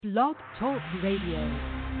Blog Talk Radio.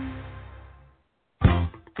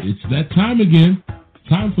 It's that time again.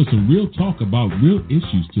 Time for some real talk about real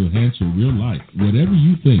issues to enhance your real life. Whatever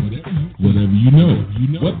you think, whatever you know,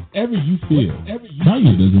 whatever you feel,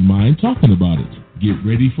 Tanya doesn't mind talking about it. Get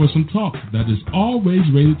ready for some talk that is always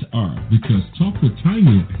rated R, because Talk with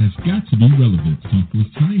Tanya has got to be relevant. Talk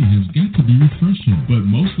with Tanya has got to be refreshing. But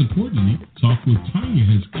most importantly, Talk with Tanya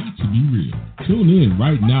has got to be real. Tune in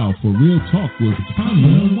right now for Real Talk with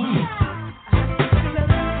Tanya White.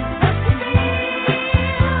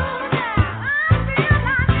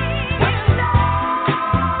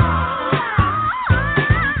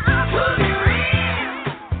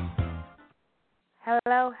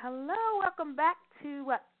 Hello. Welcome back to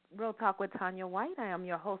Real Talk with Tanya White. I am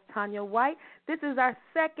your host, Tanya White. This is our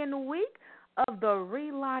second week of the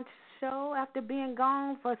relaunch show after being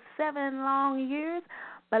gone for 7 long years.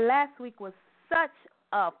 But last week was such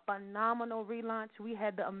a phenomenal relaunch. We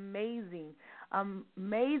had the amazing,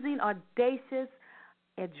 audacious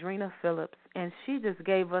Adrena Phillips, and she just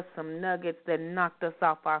gave us some nuggets that knocked us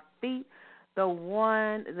off our feet. The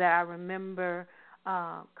one that I remember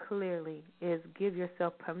clearly is give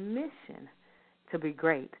yourself permission to be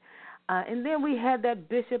great. And then we had that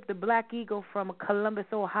bishop, the Black Eagle from Columbus,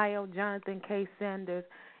 Ohio, Jonathan K. Sanders,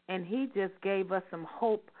 and he just gave us some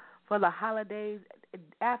hope for the holidays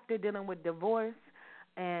after dealing with divorce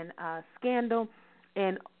and scandal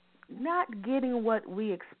and not getting what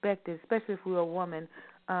we expected, especially if we were a woman,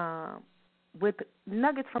 with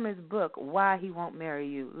nuggets from his book, Why He Won't Marry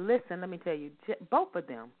You. Listen, let me tell you, both of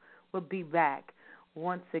them will be back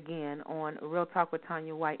once again on Real Talk with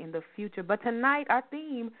Tanya White in the future. But tonight, our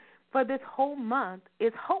theme for this whole month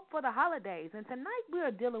is Hope for the Holidays. And tonight we are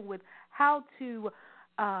dealing with how to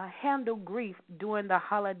handle grief during the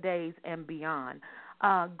holidays and beyond.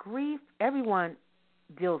 Grief, everyone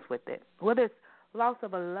deals with it, whether it's loss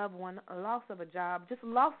of a loved one, a loss of a job, just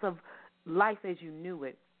loss of life as you knew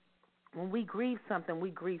it. When we grieve something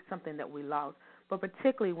that we lost, but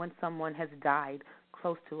particularly when someone has died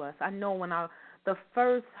close to us. I know when the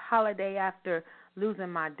first holiday after losing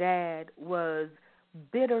my dad was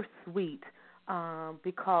bittersweet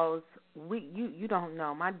because you don't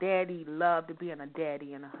know. My daddy loved being a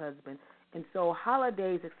daddy and a husband. And so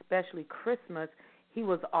holidays, especially Christmas, he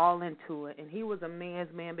was all into it. And he was a man's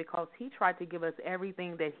man because he tried to give us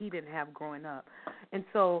everything that he didn't have growing up. And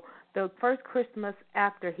so the first Christmas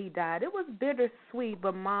after he died, it was bittersweet,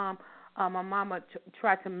 but my mama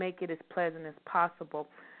tried to make it as pleasant as possible.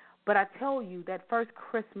 But I tell you, that first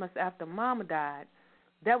Christmas after Mama died,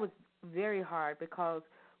 that was very hard because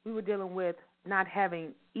we were dealing with not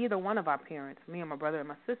having either one of our parents, me and my brother and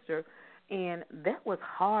my sister, and that was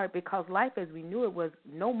hard because life as we knew it was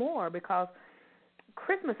no more, because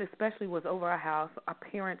Christmas especially was over our house. Our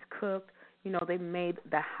parents cooked. They made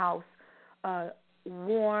the house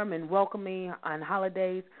warm and welcoming on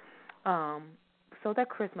holidays. So that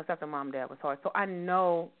Christmas after Mom and Dad was hard. So I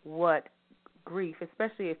know what grief,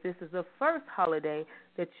 especially if this is the first holiday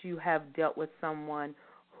that you have dealt with someone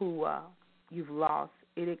who you've lost,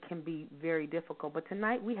 it can be very difficult. But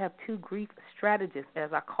tonight we have 2 grief strategists,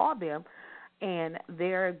 as I call them, and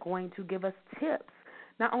they're going to give us tips,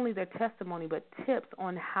 not only their testimony, but tips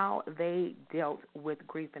on how they dealt with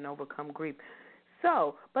grief and overcome grief.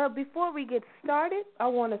 So, but before we get started, I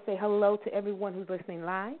want to say hello to everyone who's listening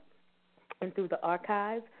live and through the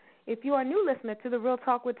archives. If you are a new listener to the Real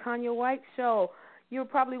Talk with Tanya White show, you're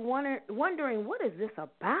probably wondering, what is this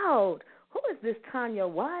about? Who is this Tanya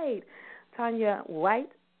White? Tanya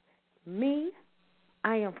White, me,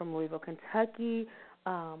 I am from Louisville, Kentucky,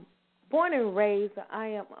 born and raised.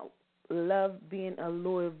 I love being a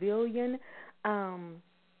Louisvillian.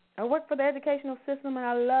 I work for the educational system, and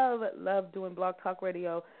I love doing Blog Talk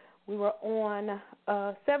Radio. We were on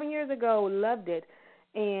 7 years ago, loved it,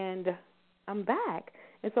 and I'm back.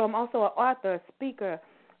 And so I'm also an author, a speaker,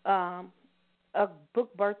 a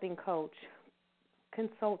book birthing coach,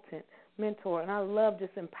 consultant, mentor, and I love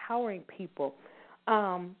just empowering people.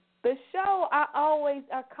 The show, I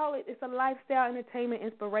call it, it's a lifestyle, entertainment,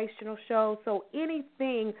 inspirational show. So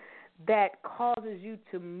anything that causes you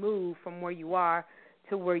to move from where you are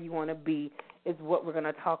to where you want to be is what we're going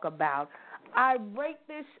to talk about. I rate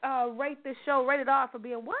this show, rated R, for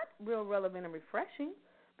being what? Real, relevant, and refreshing.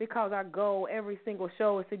 Because our goal every single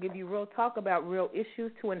show is to give you real talk about real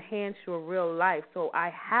issues to enhance your real life. So I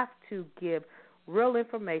have to give real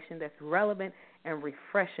information that's relevant and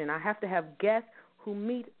refreshing. I have to have guests who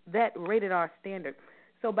meet that rated R standard.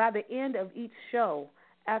 So by the end of each show,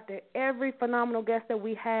 after every phenomenal guest that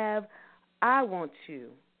we have, I want you,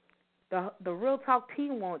 the Real Talk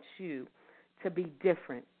team wants you to be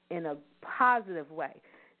different in a positive way.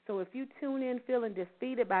 So if you tune in feeling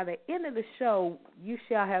defeated, by the end of the show, you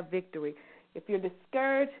shall have victory. If you're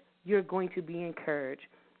discouraged, you're going to be encouraged.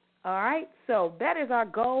 All right? So that is our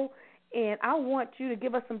goal, and I want you to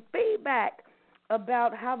give us some feedback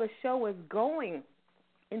about how the show is going.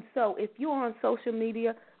 And so if you're on social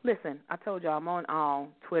media, listen, I told y'all I'm on all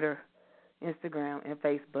Twitter, Instagram, and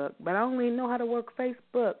Facebook, but I only know how to work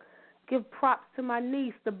Facebook. Give props to my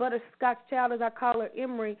niece, the butterscotch child, as I call her,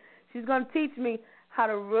 Emery. She's going to teach me how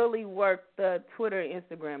to really work the Twitter and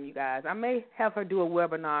Instagram, you guys. I may have her do a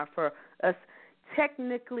webinar for us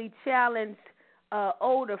technically challenged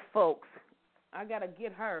older folks. I got to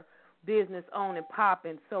get her business on and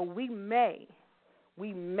popping. So we may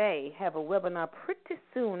have a webinar pretty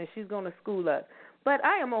soon, and she's going to school us. But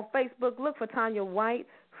I am on Facebook. Look for Tanya White.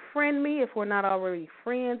 Friend me if we're not already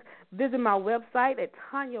friends. Visit my website at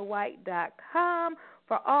tanyawhite.com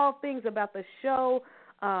for all things about the show,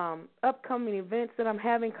 upcoming events that I'm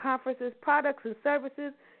having, conferences, products, and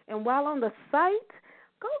services. And while on the site,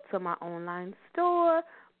 go to my online store,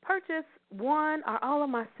 purchase one or all of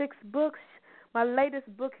my 6 books. My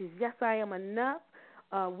latest book is Yes, I Am Enough.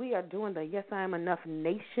 We are doing the Yes, I Am Enough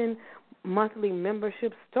Nation monthly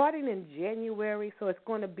membership starting in January, so it's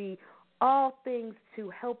going to be all things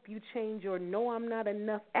to help you change your no, I'm not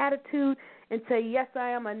enough attitude into yes, I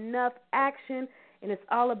am enough action, and it's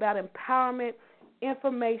all about empowerment,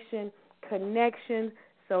 information, connection,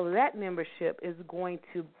 so that membership is going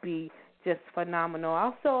to be just phenomenal. I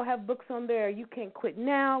also have books on there, You Can't Quit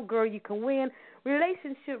Now, Girl, You Can Win,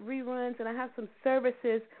 relationship reruns, and I have some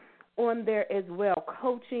services on there as well.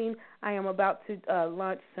 Coaching, I am about to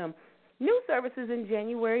launch some new services in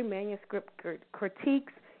January, manuscript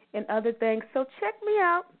critiques, and other things. So check me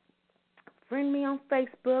out. Friend me on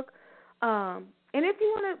Facebook. And if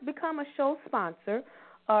you want to become a show sponsor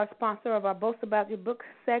or sponsor of our Boast About Your Book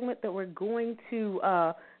segment that we're going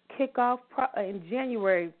to kick off in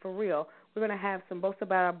January, for real, we're going to have some Boast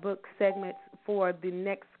About Our Book segments for the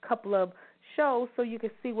next couple of shows so you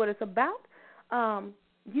can see what it's about.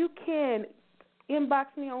 You can inbox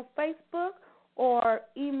me on Facebook or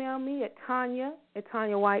email me at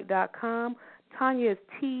tanyawhite.com. Tanya is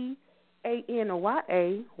Tanya,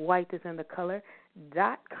 white is in the color,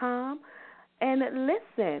 .com. And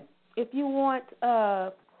listen, if you want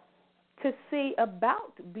to see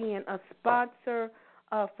about being a sponsor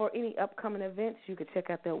for any upcoming events, you can check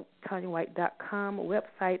out the tanyawhite.com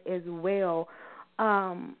website as well.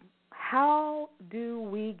 How do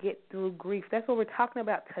we get through grief? That's what we're talking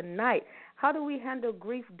about tonight. How do we handle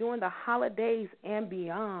grief during the holidays and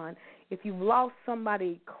beyond? If you've lost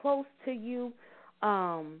somebody close to you,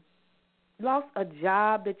 lost a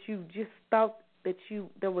job that you just thought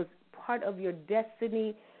that was part of your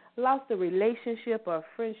destiny, lost a relationship or a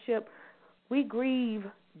friendship, we grieve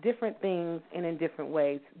different things and in different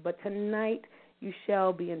ways. But tonight you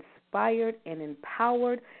shall be inspired and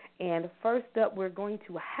empowered. And first up, we're going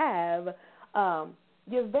to have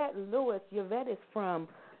Yvette Lewis. Yvette is from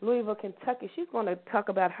Louisville, Kentucky. She's going to talk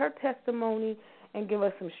about her testimony and give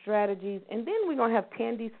us some strategies. And then we're going to have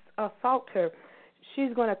Tandee Slater.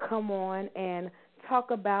 She's going to come on and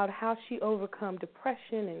talk about how she overcome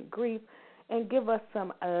depression and grief and give us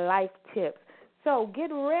some life tips. So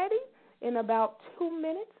get ready. In about 2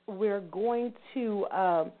 minutes, we're going to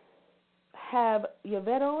have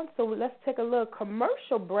Yvette on. So let's take a little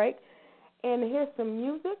commercial break and hear some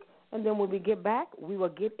music. And then when we get back, we will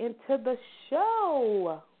get into the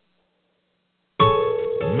show.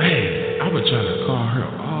 Man, I've been trying to call her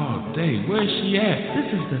all day. Where's she at? This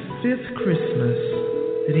is the 5th Christmas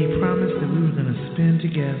that he promised that we were going to spend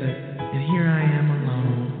together, and here I am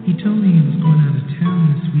alone. He told me he was going out of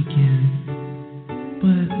town this weekend,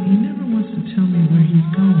 but he never wants to tell me where he's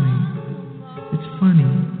going. It's funny,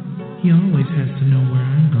 he always has to know where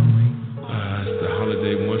I'm going. It's the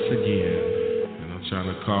holiday once again, and I'm trying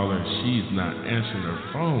to call her, and she's not answering her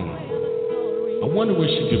phone. I wonder where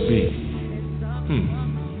she could be.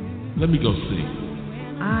 Let me go see.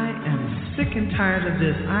 I am sick and tired of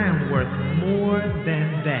this. I am worth more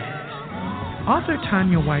than that. Author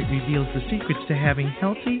Tanya White reveals the secrets to having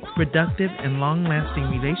healthy, productive, and long-lasting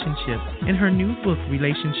relationships in her new book,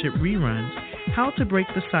 Relationship Reruns, How to Break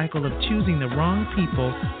the Cycle of Choosing the Wrong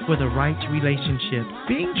People for the Right Relationship.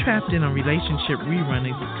 Being trapped in a relationship rerun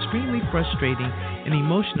is extremely frustrating and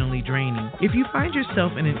emotionally draining. If you find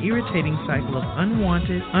yourself in an irritating cycle of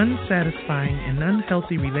unwanted, unsatisfying, and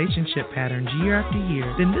unhealthy relationship patterns year after year,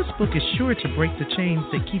 then this book is sure to break the chains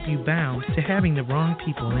that keep you bound to having the wrong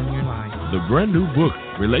people in your life. The brand new book,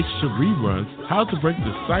 Relationship Reruns, How to Break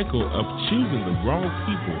the Cycle of Choosing the Wrong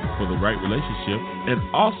People for the Right Relationship, and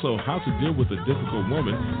also how to deal with a difficult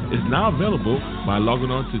woman is now available by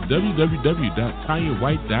logging on to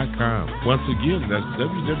www.tanyawhite.com. Once again, that's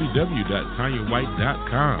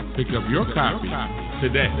www.tanyawhite.com. Pick up your copy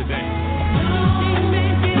today.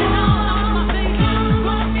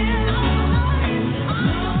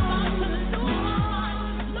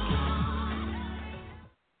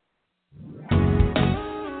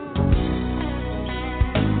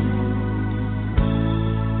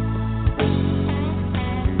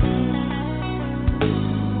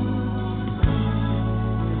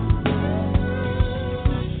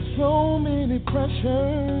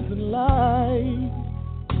 Pressures in life,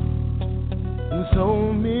 and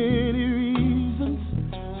so many reasons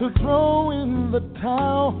to throw in the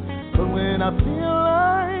towel. But when I feel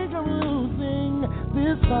like I'm losing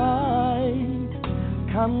this fight,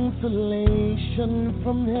 consolation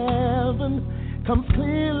from heaven comes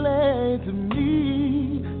clearly to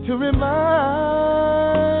me to remind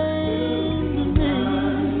me,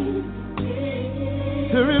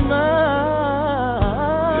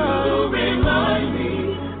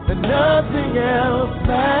 nothing else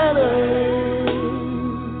matters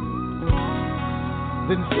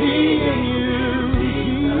than seeing you,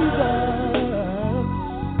 Jesus,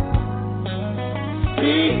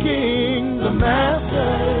 seeking the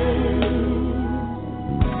Master,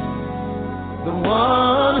 the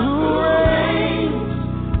one who reigns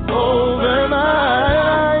over my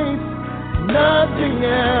life. Nothing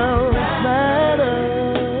else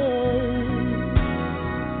matters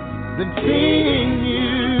than seeing you.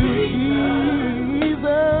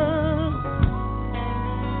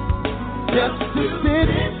 Just to sit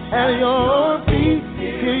at your feet,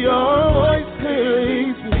 hear your voice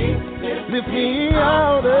clearly speak, lift me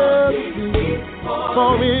out of sleep,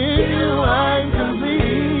 for in you I'm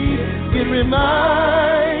complete. It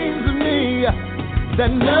reminds me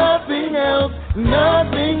that nothing else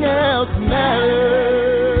matters.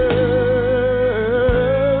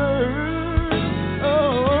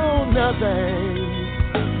 Oh, nothing.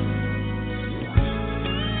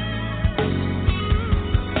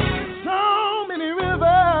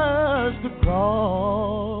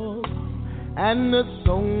 And there's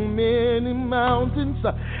so many mountains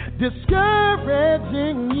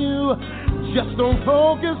discouraging you. Just don't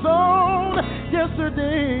focus on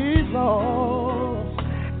yesterday's loss.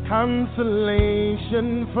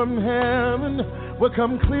 Consolation from heaven will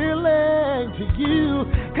come clearly to you.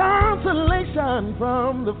 Consolation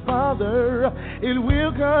from the Father, it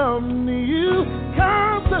will come to you.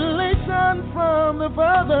 Consolation from the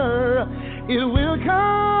Father, it will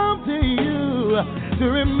come to you to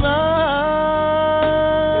remind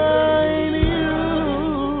you,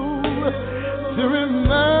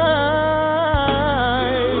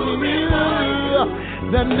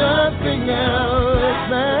 that nothing else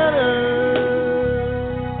matters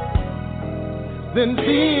than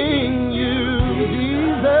seeing you,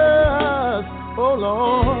 Jesus, oh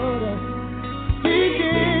Lord,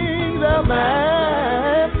 seeking the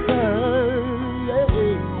Master,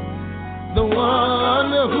 the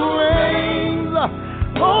one who reigns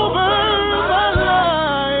over my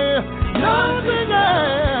life. Nothing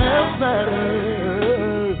else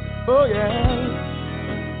matters, oh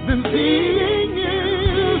yeah, than seeing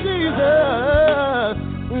you, Jesus.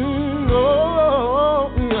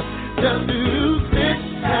 Just to sit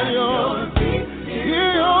at your feet,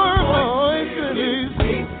 hear your voice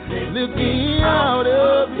speak, lift me out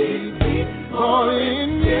of deep, for in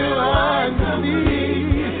you I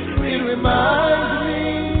believe. It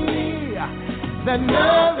reminds me that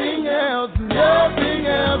nothing else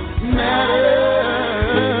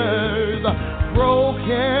matters.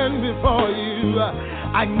 Broken before you,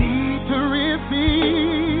 I need to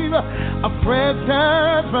receive a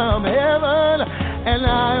present from heaven, and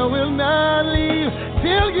I will not leave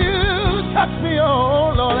till you touch me,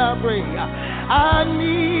 oh Lord, I pray. I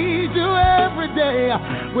need you every day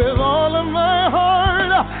with all of my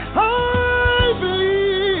heart. I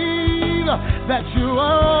believe that you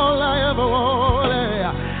are all I ever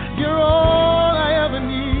wanted. You're all I ever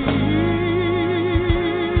need.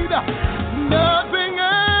 Nothing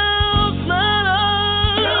else matters.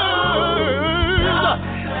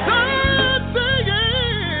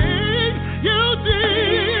 Singing you,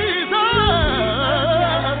 Jesus,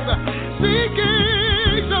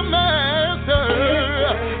 seeking the Master,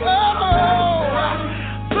 the one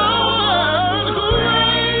who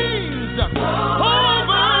reigns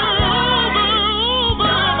over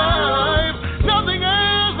my life.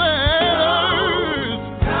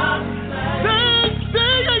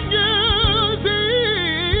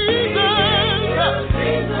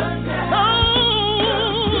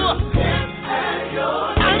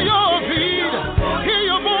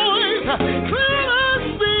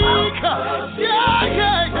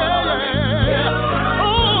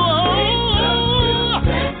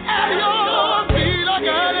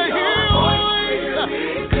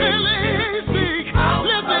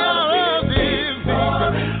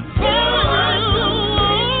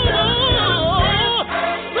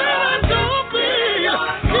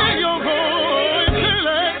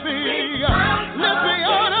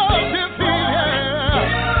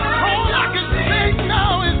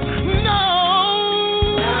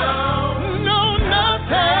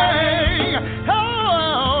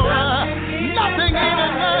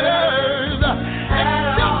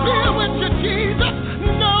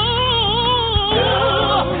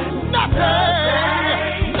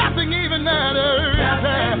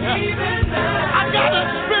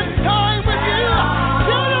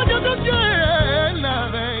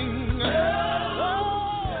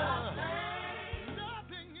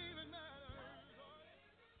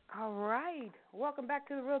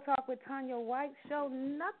 to the Real Talk with Tanya White show.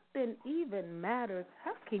 Nothing even matters.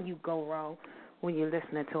 How can you go wrong when you're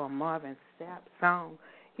listening to a Marvin Sapp song?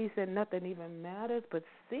 He said nothing even matters but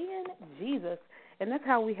seeing Jesus. And that's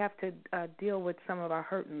how we have to deal with some of our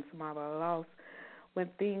hurt and some of our loss, when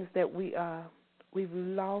things that we've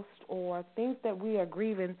lost or things that we are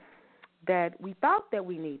grieving that we thought that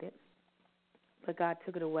we needed, but God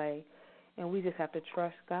took it away. And we just have to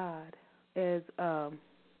trust God. As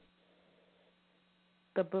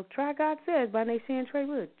the book Try God says by Nashan Trey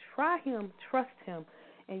Wood, try him, trust him,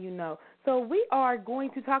 and you know. So we are going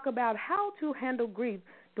to talk about how to handle grief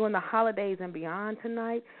during the holidays and beyond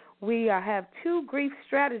tonight. We have two grief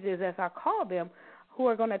strategists, as I call them, who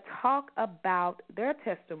are going to talk about their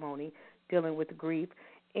testimony dealing with grief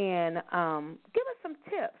and give us some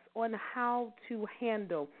tips on how to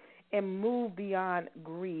handle and move beyond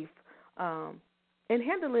grief and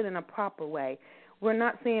handle it in a proper way. We're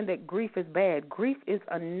not saying that grief is bad. Grief is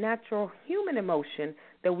a natural human emotion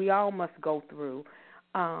that we all must go through,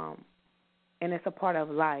 and it's a part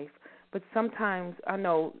of life. But sometimes, I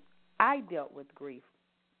know I dealt with grief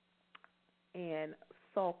and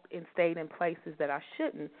sulked and stayed in places that I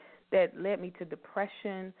shouldn't, that led me to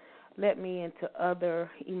depression, led me into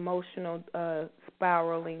other emotional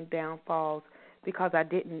spiraling downfalls because I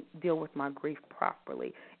didn't deal with my grief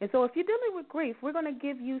properly. And so if you're dealing with grief, we're going to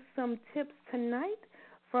give you some tips tonight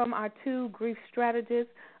from our two grief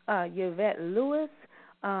strategists, Yvette Lewis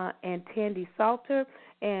and Tandee Slater.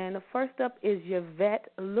 And first up is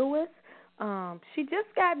Yvette Lewis. She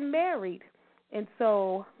just got married, and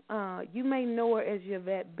so you may know her as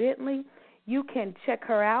Yvette Bentley. You can check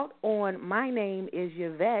her out on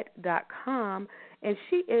mynameIsYvette.com, and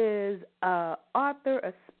she is an author,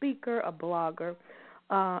 a speaker, a blogger,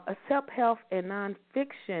 a self-help and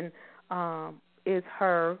nonfiction is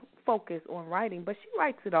her focus on writing, but she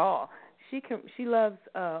writes it all. She loves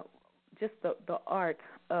just the art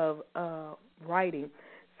of writing.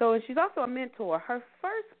 So, and she's also a mentor. Her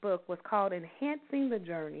first book was called Enhancing the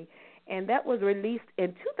Journey, and that was released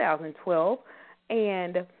in 2012.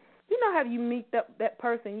 And you know how you meet that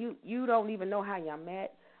person, you don't even know how y'all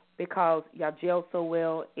met because y'all gel so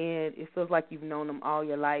well, and it feels like you've known them all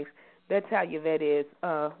your life. That's how Yvette is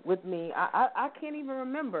with me. I can't even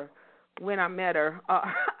remember when I met her or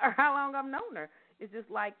how long I've known her. It's just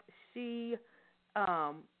like she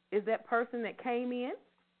is that person that came in,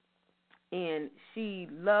 and she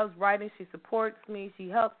loves writing. She supports me. She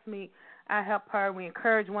helps me. I help her. We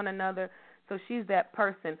encourage one another. So she's that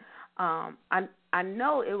person. I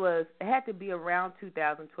know it had to be around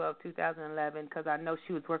 2012, 2011, because I know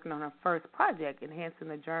she was working on her first project, Enhancing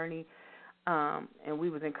the Journey, and we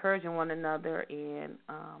was encouraging one another and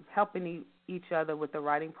helping each other with the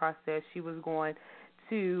writing process. She was going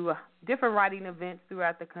to different writing events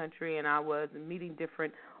throughout the country, and I was meeting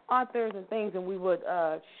different authors and things, and we would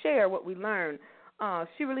share what we learned.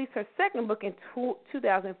 She released her second book in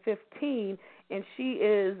 2015, and she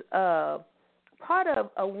is part of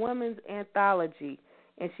a women's anthology,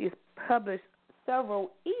 and she's published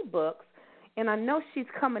several ebooks, and I know she's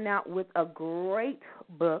coming out with a great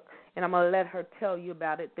book, and I'm going to let her tell you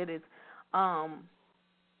about it, that is on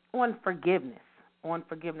forgiveness.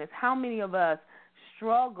 How many of us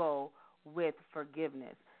struggle with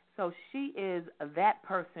forgiveness? So she is that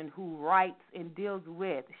person who writes and deals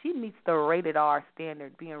with. She meets the rated R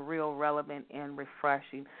standard, being real, relevant, and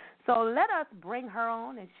refreshing. So let us bring her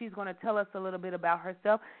on, and she's going to tell us a little bit about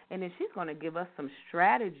herself, and then she's going to give us some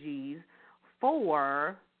strategies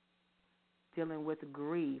for dealing with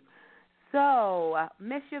grief. So,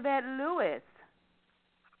 Miss Yvette Lewis.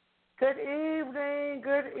 Good evening.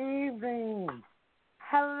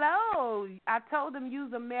 Hello. I told them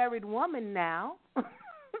you're a married woman now.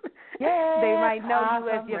 Yes, they might know I'm you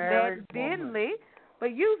as Yvette Bentley,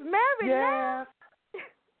 but you're married now.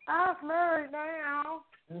 I'm married now.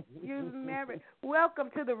 You're married. Welcome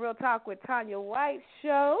to the Real Talk with Tanya White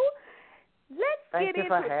show. Thank you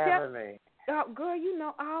for having me. Oh, girl, you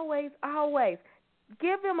know, always.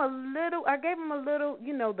 Give him a little. I gave him a little,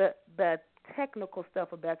 you know, the technical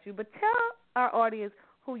stuff about you, but tell our audience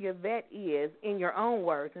who Yvette is in your own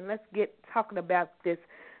words, and let's get talking about this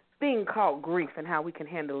thing called grief and how we can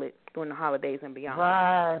handle it during the holidays and beyond.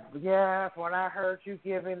 Right. Yes. When I heard you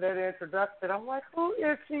giving that introduction, I'm like, who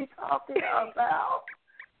is she talking about?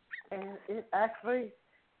 And it actually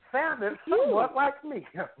sounded somewhat like me.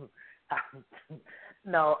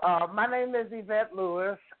 No, my name is Yvette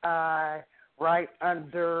Lewis. I write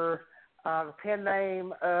under the pen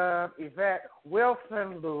name of Yvette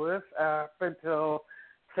Wilson Lewis. Up until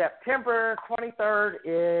September 23rd,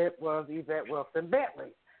 it was Yvette Wilson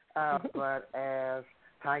Bentley. But as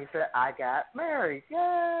Tanya said, I got married.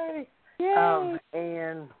 Yay! Yay!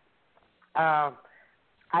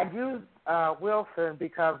 I use Wilson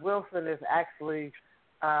because Wilson is actually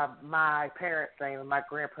my parents' name and my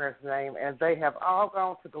grandparents' name, and they have all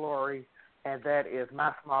gone to glory, and that is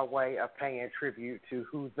my small way of paying tribute to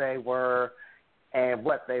who they were and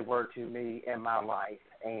what they were to me in my life.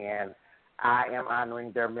 And I am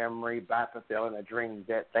honoring their memory by fulfilling a dream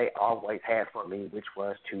that they always had for me, which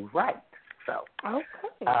was to write. So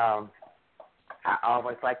I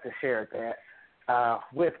always like to share that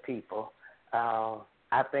with people.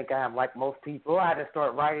 I think I'm like most people. I didn't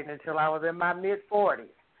start writing until I was in my mid-40s.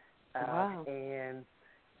 And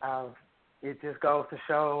it just goes to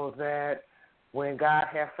show that when God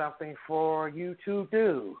has something for you to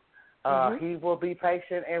do, He will be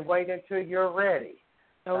patient and wait until you're ready.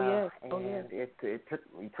 It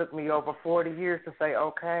took me over 40 years to say,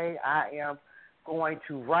 okay, I am going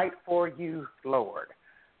to write for you, Lord.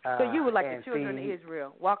 So you were like the children of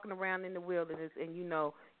Israel, walking around in the wilderness, and you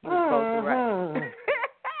know you were supposed to write.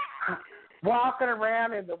 Walking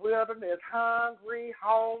around in the wilderness, hungry,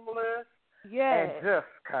 homeless, and just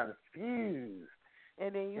confused.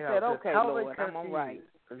 And then you said, okay, totally Lord, confused. I'm all right.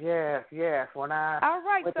 Yes. When I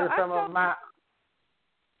went so through some of my...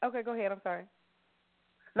 Okay, go ahead. I'm sorry.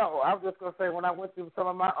 No, I was just going to say, when I went through some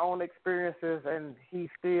of my own experiences and He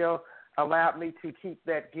still allowed me to keep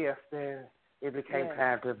that gift, and it became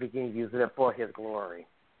time to begin using it for His glory.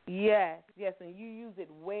 Yes, and you use it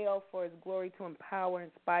well for His glory to empower,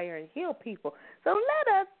 inspire, and heal people. So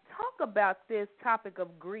let us talk about this topic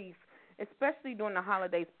of grief, especially during the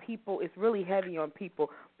holidays. It's really heavy on people,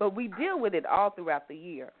 but we deal with it all throughout the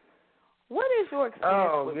year. What is your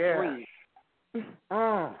experience with grief?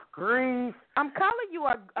 Grief. I'm calling you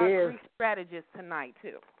a grief strategist tonight,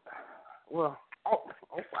 too. Well,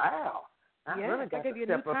 wow. I really got to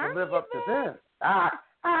step up and live up to this.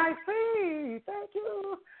 I see. Thank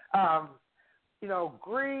you.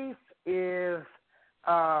 Grief is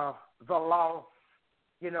the loss,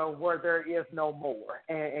 where there is no more.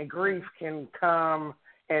 And grief can come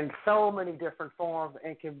in so many different forms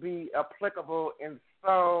and can be applicable in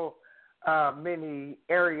so many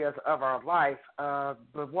areas of our life.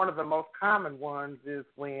 But one of the most common ones is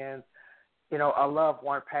when, a loved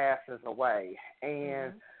one passes away.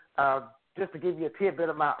 And just to give you a tidbit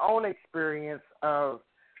of my own experience of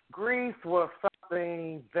grief was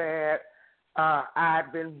something that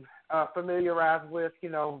I've been familiarized with,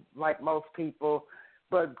 like most people.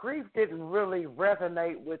 But grief didn't really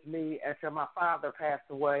resonate with me until my father passed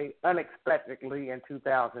away unexpectedly in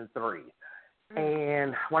 2003.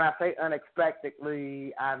 And when I say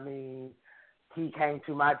unexpectedly, I mean he came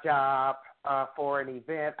to my job for an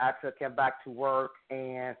event. I took him back to work,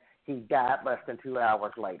 and he died less than 2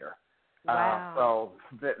 hours later. Wow.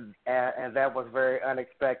 That was very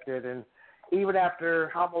unexpected. And even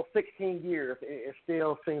after almost 16 years, it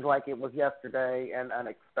still seems like it was yesterday and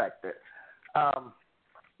unexpected.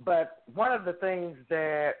 But one of the things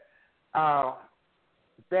that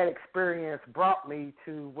that experience brought me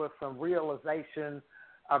to was some realization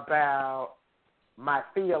about my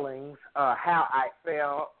feelings, how I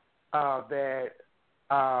felt, that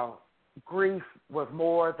grief was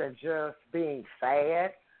more than just being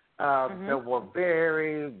sad. There were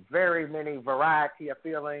very, very many variety of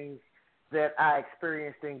feelings that I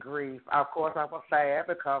experienced in grief. Of course, I was sad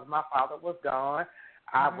because my father was gone.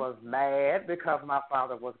 I was mad because my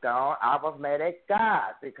father was gone. I was mad at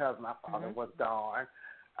God because my father was gone.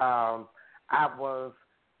 I was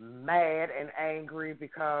mad and angry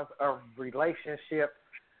because of relationships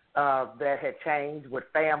that had changed with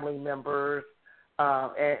family members,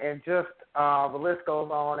 and just the list goes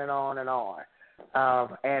on and on and on.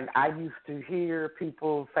 And I used to hear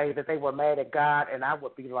people say that they were mad at God, and I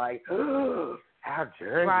would be like, how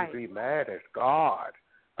dare you be mad at God?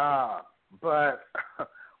 But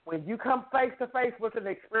when you come face to face with an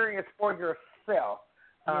experience for yourself,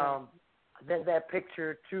 then that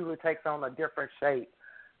picture truly takes on a different shape,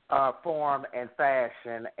 form, and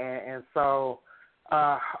fashion. And so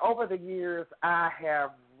over the years, I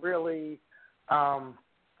have really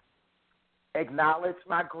acknowledged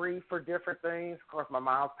my grief for different things. Of course, my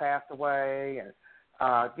mom's passed away, and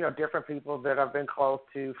different people that I've been close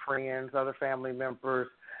to, friends, other family members,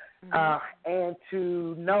 and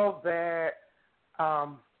to know that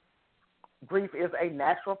grief is a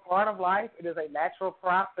natural part of life. It is a natural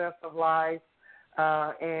process of life,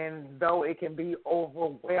 and though it can be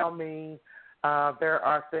overwhelming, there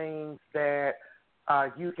are things that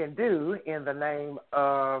you can do in the name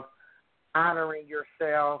of honoring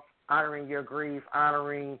yourself, honoring your grief,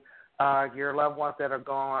 honoring your loved ones that are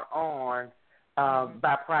gone on,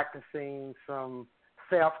 by practicing some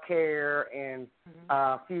self-care and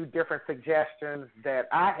a few different suggestions that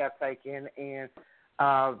I have taken, and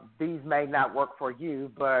these may not work for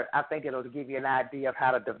you, but I think it'll give you an idea of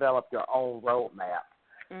how to develop your own roadmap.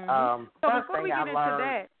 So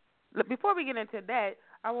before we get into that,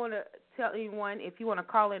 I want to tell anyone, if you want to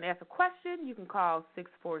call in and ask a question, you can call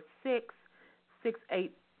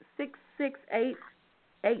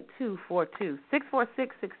 646-668-8242.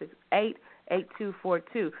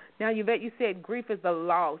 646-668-8242. Now, Yvette, you said grief is the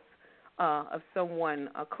loss of someone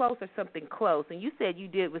close or something close, and you said you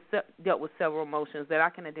dealt with several emotions that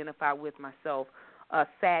I can identify with myself.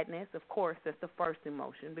 Sadness, of course, that's the first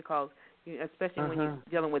emotion, because especially when you're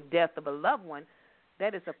dealing with death of a loved one,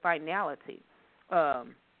 that is a finality.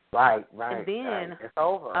 Right. And then it's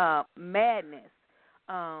over. Madness,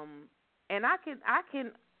 and I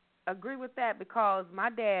can agree with that, because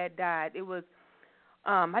my dad died. It was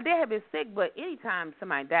my dad had been sick, but anytime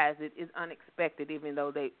somebody dies, it is unexpected, even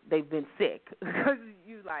though they've been sick, because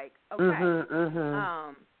you like, okay.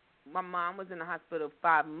 My mom was in the hospital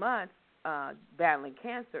 5 months battling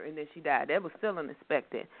cancer, and then she died. That was still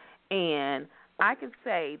unexpected, and I can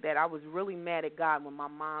say that I was really mad at God when my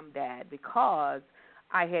mom died, because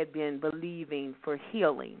I had been believing for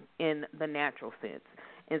healing in the natural sense.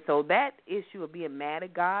 And so that issue of being mad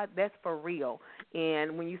at God, that's for real.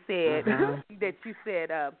 And when you said that you said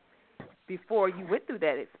before you went through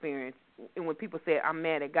that experience, and when people said, I'm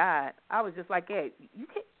mad at God, I was just like, hey, you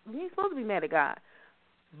ain't supposed to be mad at God.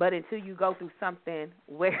 But until you go through something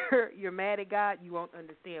where you're mad at God, you won't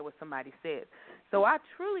understand what somebody says. So I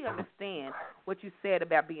truly understand what you said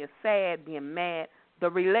about being sad, being mad, the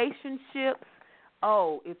relationships.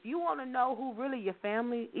 Oh, if you want to know who really your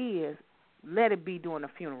family is, let it be during the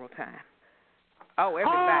funeral time. Oh,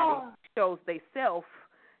 everybody shows they self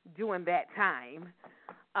during that time.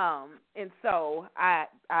 And so I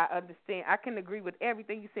understand. I can agree with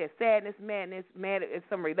everything you said. Sadness, madness, mad at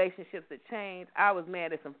some relationships that changed. I was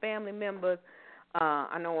mad at some family members.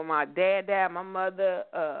 I know when my dad died, my mother,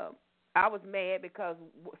 I was mad because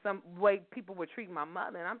some way people were treating my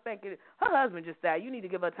mother. And I'm thinking, her husband just died. You need to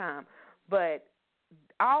give her time. But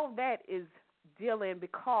all that is dealing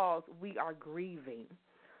because we are grieving.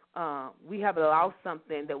 We have lost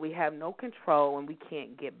something that we have no control and we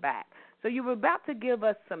can't get back. So you were about to give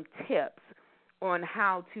us some tips on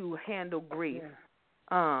how to handle grief.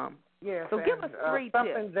 Yes. So give us 3 tips.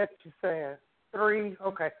 Something that you said. 3,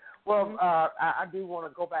 okay. Well, I do want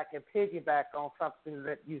to go back and piggyback on something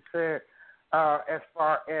that you said as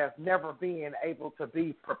far as never being able to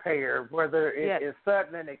be prepared, whether it is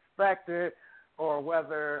sudden and expected or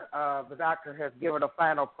whether the doctor has given a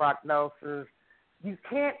final prognosis. You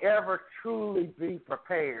can't ever truly be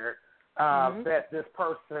prepared that this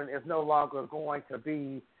person is no longer going to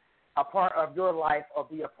be a part of your life or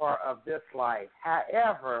be a part of this life.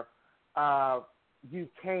 However, you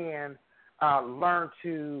can learn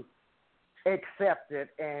to accept it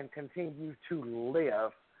and continue to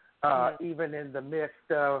live even in the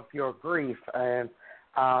midst of your grief. And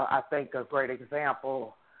I think a great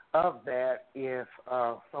example of that, if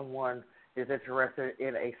someone is interested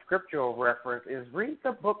in a scriptural reference, is read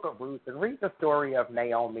the book of Ruth and read the story of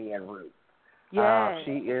Naomi and Ruth.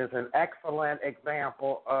 She is an excellent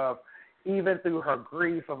example of, even through her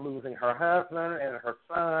grief of losing her husband and her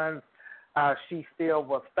sons, she still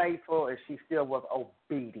was faithful and she still was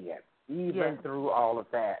obedient, even through all of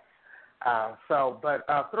that. But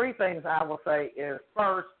 3 things I will say is,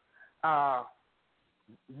 first,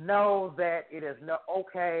 know that it is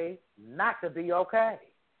okay not to be okay.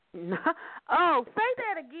 Oh, say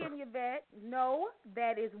that again, Yvette. No,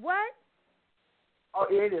 that is what? Oh,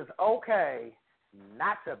 it is okay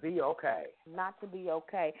not to be okay. Not to be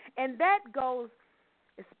okay. And that goes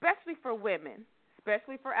especially for women,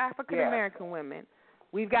 especially for African-American women.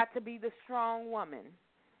 We've got to be the strong woman.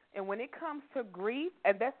 And when it comes to grief,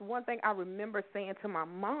 and that's one thing I remember saying to my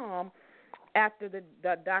mom after the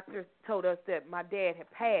doctor told us that my dad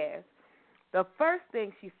had passed, the first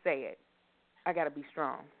thing she said, I got to be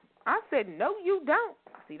strong. I said, no, you don't.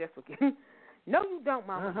 See, that's what no, you don't,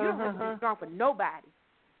 Mama. You don't have to be strong for nobody.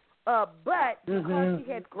 But because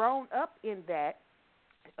she had grown up in that,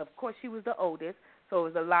 of course she was the oldest, so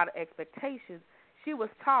it was a lot of expectations. She was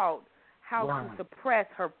taught how to suppress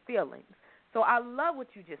her feelings. So I love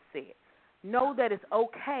what you just said. Know that it's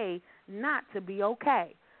okay not to be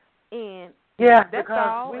okay. And that's because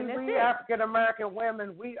all, we African-American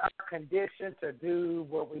women, we are conditioned to do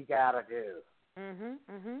what we got to do.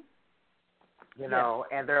 You know,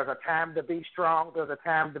 and there's a time to be strong, there's a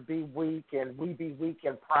time to be weak, and we be weak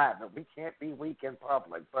in private. We can't be weak in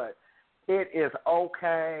public, but it is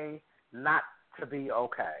okay not to be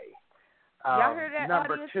okay. Y'all heard that,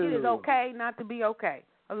 number audience? two. It is okay not to be okay.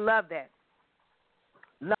 I love that.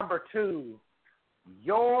 Number two,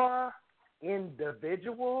 your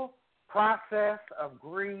individual process of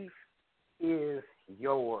grief is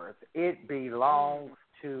yours. It belongs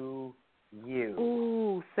to you.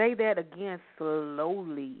 Ooh, say that again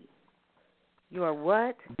slowly. Your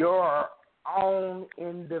what? Your own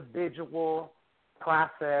individual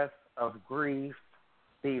process of grief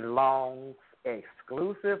belongs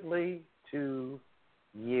exclusively to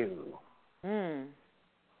you. And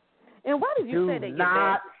why did you say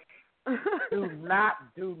that?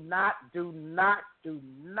 Do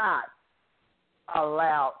not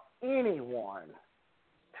allow anyone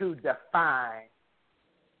to define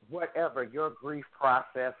whatever your grief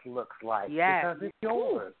process looks like. Yes. Because it's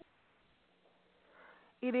yours.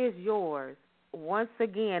 It is yours. Once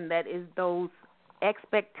again, that is those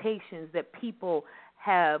expectations that people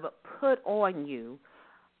have put on you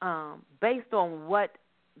based on what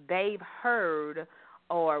they've heard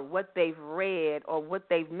or what they've read or what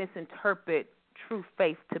they've misinterpreted true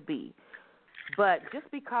faith to be. But just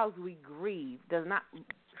because we grieve does not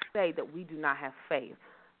say that we do not have faith.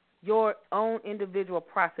 Your own individual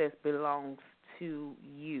process belongs to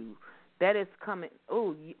you. That is coming.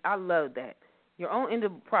 Oh, I love that. Your own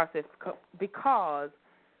individual process, because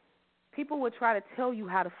people will try to tell you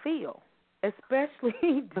how to feel,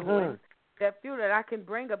 especially doing that feel that I can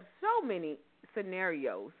bring up so many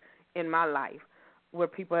scenarios in my life where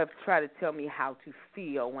people have tried to tell me how to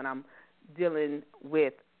feel when I'm grieving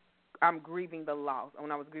the loss.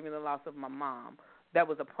 When I was grieving the loss of my mom, that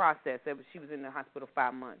was a process. She was in the hospital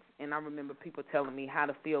 5 months, and I remember people telling me how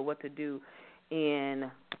to feel, what to do, and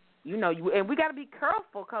and we got to be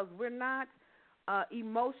careful because we're not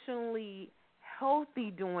emotionally healthy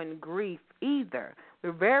during grief either.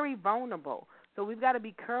 We're very vulnerable, so we've got to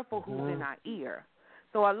be careful who's in our ear.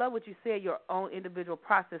 So I love what you said. Your own individual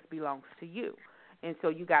process belongs to you, and so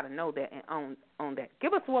you got to know that and own that.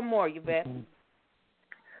 Give us one more, Yvette.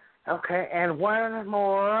 Okay, and one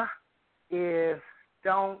more is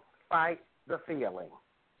don't fight the feeling.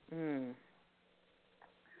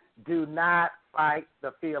 Do not fight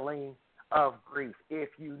the feeling of grief. If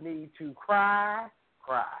you need to cry,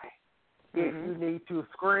 cry. If you need to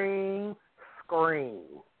scream,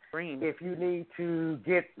 scream. If you need to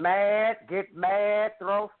get mad,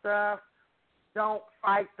 throw stuff. Don't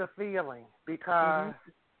fight the feeling because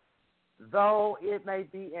though it may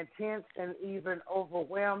be intense and even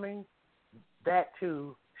overwhelming, that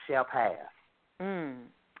too shall pass.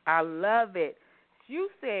 I love it. You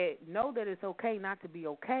said, know that it's okay not to be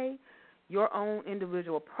okay. Your own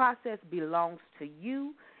individual process belongs to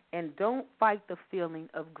you, and don't fight the feeling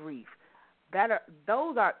of grief.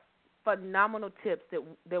 Those are phenomenal tips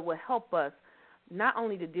that will help us not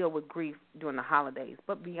only to deal with grief during the holidays,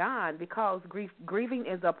 but beyond, because grieving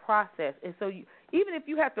is a process. And so even if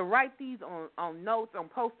you have to write these on notes, on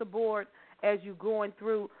poster boards as you're going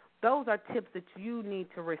through, those are tips that you need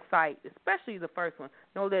to recite, especially the first one.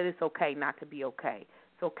 Know that it's okay not to be okay.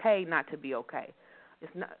 It's okay not to be okay.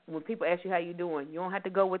 It's not, when people ask you how you're doing, you don't have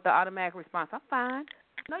to go with the automatic response, I'm fine.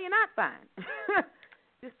 No, you're not fine.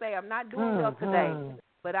 Just say, I'm not doing well today,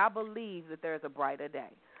 but I believe that there's a brighter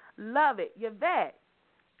day. Love it. Yvette,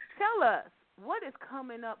 tell us, what is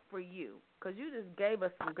coming up for you? Because you just gave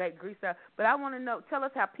us some great grief stuff, but I want to know, tell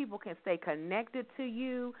us how people can stay connected to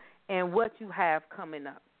you and what you have coming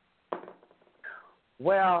up.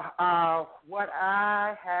 Well, what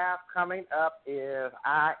I have coming up is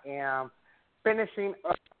I am finishing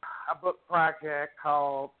up a book project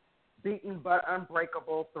called Beaten but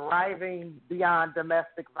Unbreakable, Thriving Beyond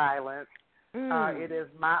Domestic Violence. It is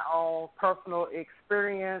my own personal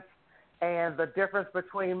experience, and the difference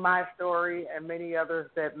between my story and many others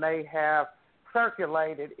that may have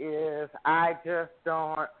circulated is I just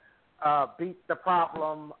don't beat the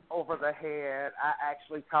problem over the head. I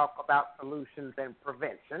actually talk about solutions and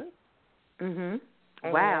prevention.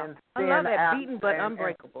 Wow. I love that, beaten but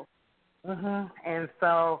unbreakable. And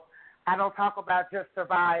so I don't talk about just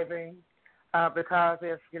surviving because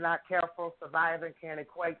if you're not careful, surviving can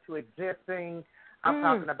equate to existing. I'm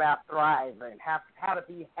talking about thriving, how to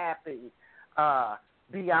be happy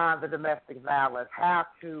beyond the domestic violence, how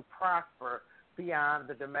to prosper beyond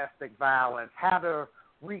the domestic violence, how to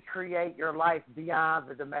recreate your life beyond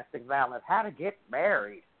the domestic violence, how to get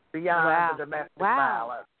married beyond the domestic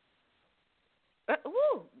violence. Yvette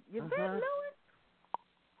Lewis?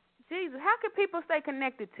 Jesus, how can people stay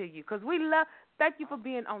connected to you? Because thank you for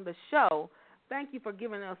being on the show. Thank you for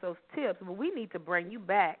giving us those tips. But we need to bring you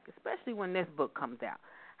back, especially when this book comes out.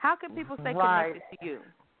 How can people stay connected to you?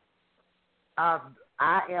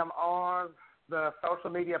 I am on the social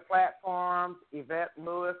media platforms, Yvette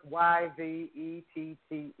Lewis, Yvette,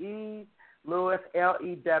 Lewis, Lewis,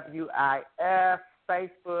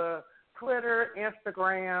 Facebook, Twitter,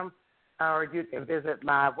 Instagram, or you can visit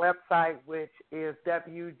my website, which is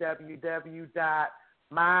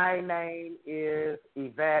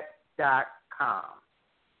www.mynameisYvette.com.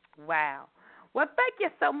 Wow. Well, thank you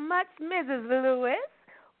so much, Mrs. Lewis.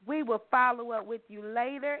 We will follow up with you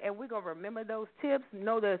later, and we're going to remember those tips.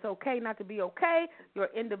 Know that it's okay not to be okay. Your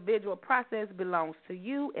individual process belongs to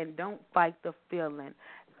you, and don't fight the feeling.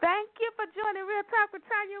 Thank you for joining Real Talk with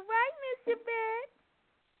Tanya Wright, Miss Yvette.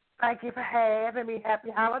 Thank you for having me. Happy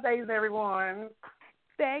holidays, everyone.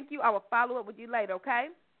 Thank you. I will follow up with you later, okay?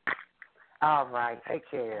 All right. Take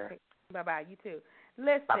care. Okay. Bye-bye. You too.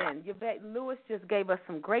 Listen, Yvette Lewis just gave us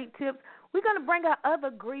some great tips. We're going to bring our other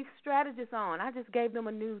grief strategists on. I just gave them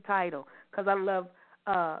a new title because I love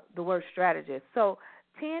the word strategist. So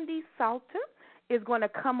Tandee Salter is going to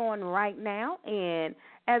come on right now, and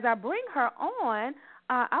as I bring her on,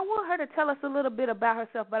 I want her to tell us a little bit about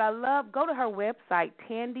herself, but go to her website,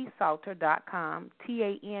 TandeeSalter.com,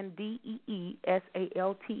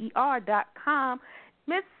 TandeeSalter.com.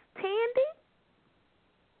 Miss Tandee?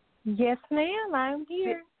 Yes, ma'am, I'm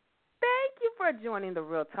here. Thank you for joining the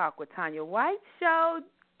Real Talk with Tanya White show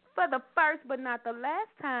for the first but not the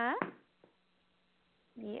last time.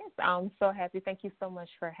 Yes, I'm so happy. Thank you so much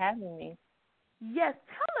for having me. Yes,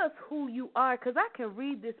 tell us who you are, because I can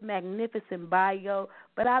read this magnificent bio,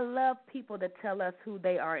 but I love people to tell us who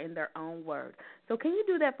they are in their own words. So can you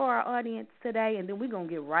do that for our audience today? And then we're going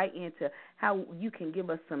to get right into how you can give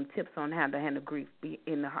us some tips on how to handle grief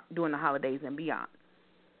during the holidays and beyond.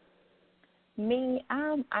 Me,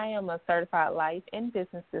 I am a certified life and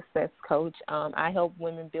business success coach. I help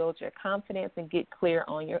women build your confidence and get clear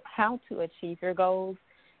on how to achieve your goals.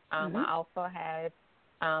 I also have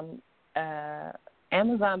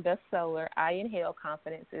Amazon bestseller, I Inhale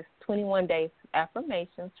Confidence. It's 21 Days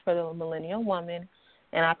Affirmations for the Millennial Woman,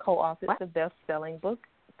 and I co-authored the best-selling book,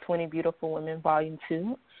 20 Beautiful Women, Volume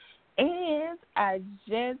 2. And I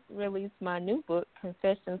just released my new book,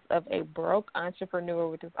 Confessions of a Broke Entrepreneur,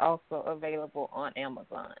 which is also available on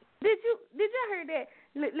Amazon. Did you hear that?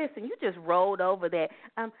 Listen, you just rolled over that.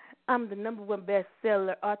 I'm the #1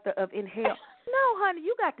 bestseller author of Inhale. No, honey,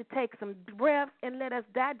 you got to take some breaths and let us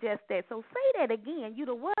digest that. So say that again. You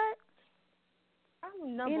the what?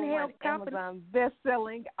 I'm #1 Amazon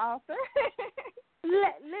best-selling author.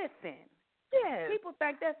 Listen. Yes. People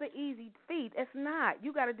think that's an easy feat. It's not.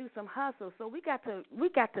 You got to do some hustle. So we got to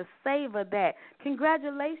savor that.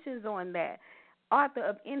 Congratulations on that. Author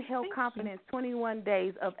of Inhale Confidence, 21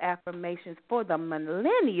 Days of Affirmations for the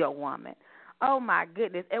Millennial Woman. Oh, my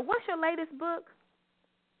goodness. And what's your latest book?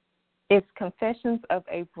 It's Confessions of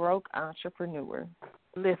a Broke Entrepreneur.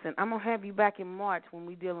 Listen, I'm going to have you back in March when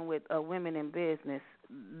we're dealing with women in business.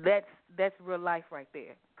 That's real life right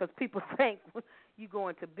there. Because people think you go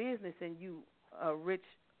into business and you are rich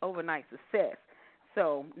overnight success.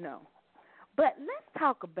 So, no. But let's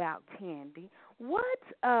talk about Tandee. What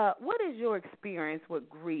is your experience with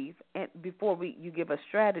grief? And before you give us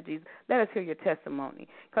strategies, let us hear your testimony.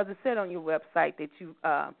 Because it said on your website that you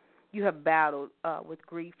have battled with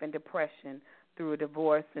grief and depression through a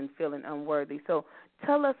divorce and feeling unworthy. So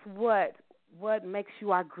tell us what makes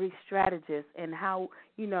you our grief strategist and how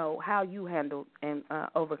you handle and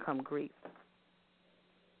overcome grief.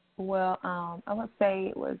 Well, I would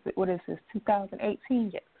say what is this,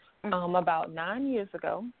 2018? Yes. About 9 years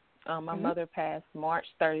ago, my mother passed March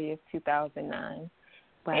 30th, 2009.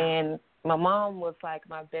 Wow. And my mom was like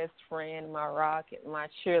my best friend, my rock, my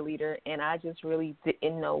cheerleader, and I just really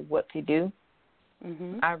didn't know what to do.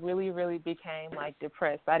 I really, really became like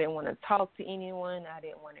depressed. I didn't want to talk to anyone. I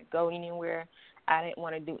didn't want to go anywhere. I didn't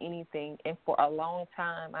want to do anything. And for a long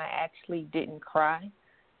time, I actually didn't cry.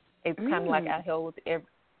 It's kind of like I held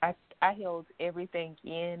everything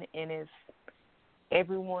in, and it's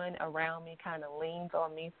everyone around me kind of leans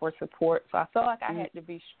on me for support. So I felt like I had to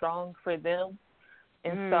be strong for them.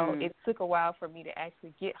 And so it took a while for me to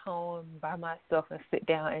actually get home by myself and sit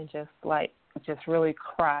down and just really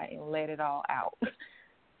cry and let it all out.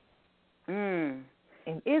 And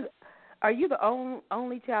are you the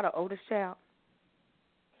only child or oldest child?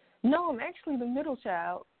 No, I'm actually the middle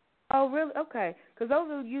child. Oh, really? Okay. Because those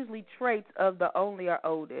are usually traits of the only or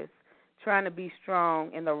oldest, trying to be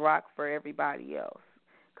strong and the rock for everybody else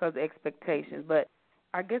because of expectations. But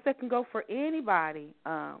I guess that can go for anybody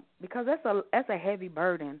because that's a heavy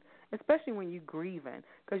burden, especially when you're grieving.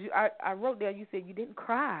 Because I wrote down, you said you didn't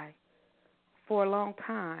cry for a long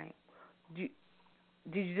time. Did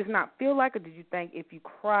you just not feel like it? Or did you think if you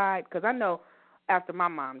cried? Because I know after my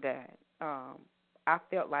mom died, I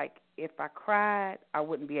felt like if I cried, I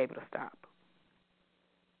wouldn't be able to stop.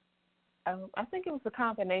 I think it was a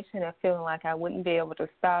combination of feeling like I wouldn't be able to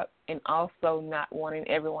stop and also not wanting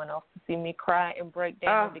everyone else to see me cry and break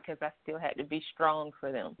down because I still had to be strong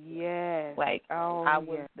for them. Yes. Like, I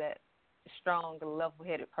was that strong,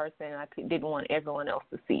 level-headed person, and I didn't want everyone else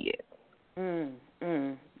to see it.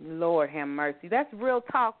 Lord have mercy. That's Real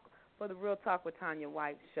Talk for the Real Talk with Tanya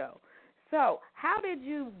White show. So how did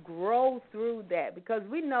you grow through that? Because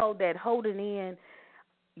we know that holding in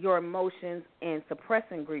your emotions and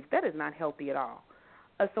suppressing grief, that is not healthy at all.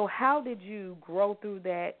 So how did you grow through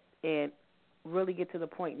that and really get to the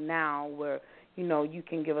point now where, you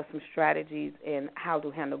can give us some strategies in how to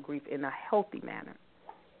handle grief in a healthy manner?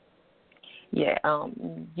 Yeah,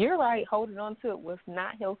 you're right. Holding on to it was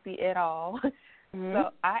not healthy at all. So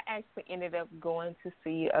I actually ended up going to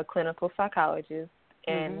see a clinical psychologist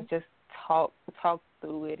and just talked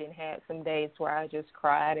through it, and had some days where I just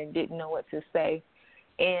cried and didn't know what to say.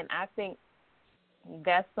 And I think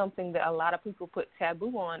that's something that a lot of people put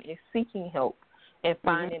taboo on, is seeking help and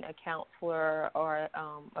finding a counselor or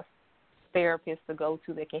a therapist to go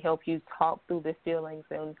to that can help you talk through the feelings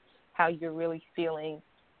and how you're really feeling.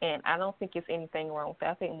 And I don't think it's anything wrong with that.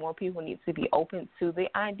 I think more people need to be open to the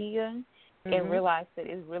idea and realize that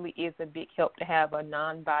it really is a big help to have a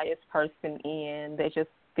non-biased person in that's just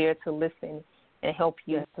there to listen and help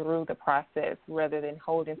you through the process rather than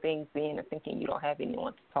holding things in and thinking you don't have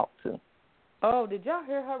anyone to talk to. Oh, did y'all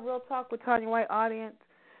hear her Real Talk with Tanya White, audience?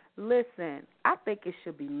 Listen, I think it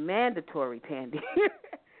should be mandatory, Tandee.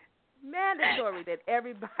 Mandatory that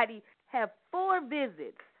everybody have 4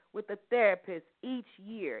 visits with a therapist each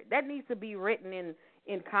year. That needs to be written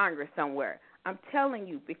in Congress somewhere. I'm telling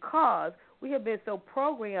you, because we have been so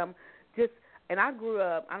programmed and I grew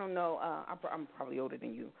up, I don't know, I'm probably older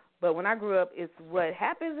than you, but when I grew up, it's what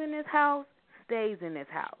happens in this house stays in this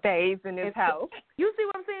house. Stays in this house. You see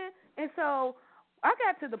what I'm saying? And so I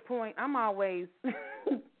got to the point, I'm always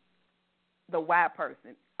the why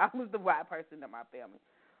person. I was the why person in my family.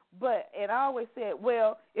 And I always said,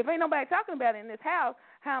 well, if ain't nobody talking about it in this house,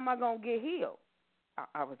 how am I going to get healed?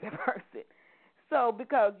 I was that person. So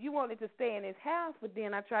because you wanted to stay in this house, but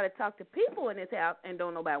then I try to talk to people in this house and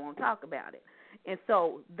don't nobody want to talk about it. And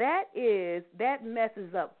so that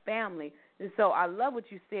messes up family. And so I love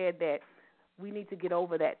what you said, that we need to get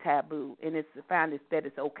over that taboo, and find that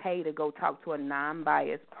it's okay to go talk to a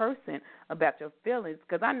non-biased person about your feelings.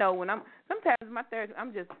 Because I know sometimes my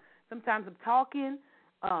therapist, sometimes I'm talking.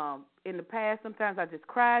 In the past, sometimes I just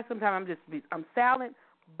cry. Sometimes I'm silent.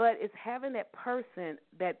 But it's having that person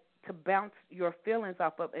to bounce your feelings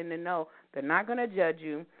off of, and to know they're not going to judge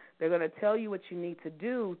you. They're going to tell you what you need to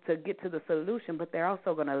do to get to the solution, but they're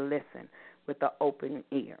also going to listen with the open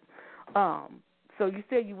ear. So you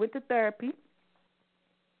said you went to therapy,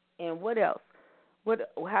 and what else?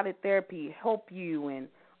 How did therapy help you and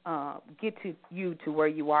get you to where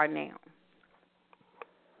you are now?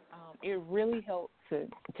 It really helped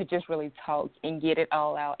to just really talk and get it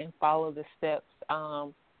all out and follow the steps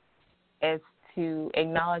as to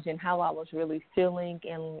acknowledging how I was really feeling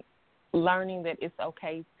and learning that it's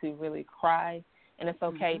okay to really cry, and it's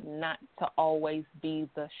okay not to always be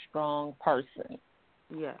the strong person.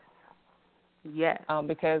 Yes. Yes.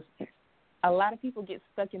 Because a lot of people get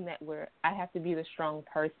stuck in that where I have to be the strong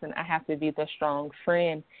person, I have to be the strong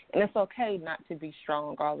friend, and it's okay not to be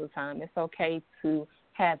strong all the time. It's okay to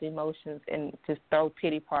have emotions and to throw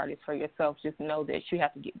pity parties for yourself. Just know that you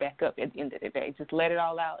have to get back up at the end of the day. Just let it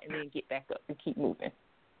all out and then get back up and keep moving.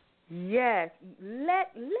 Yes,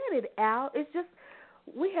 let it out. It's just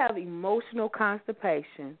we have emotional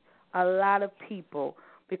constipation, a lot of people,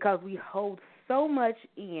 because we hold so much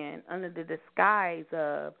in under the disguise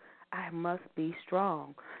of I must be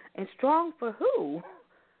strong. And strong for who?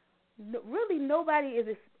 Really, nobody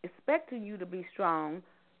is expecting you to be strong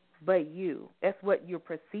but you. That's what you're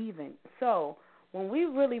perceiving. So when we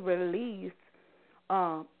really release,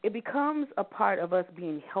 it becomes a part of us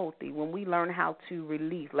being healthy when we learn how to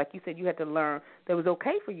release. Like you said, you had to learn that it was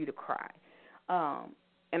okay for you to cry.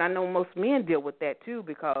 And I know most men deal with that too,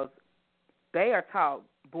 because they are taught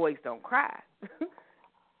boys don't cry.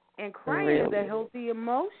 And crying is a healthy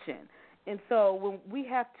emotion. And so when we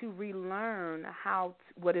have to relearn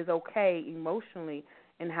what is okay emotionally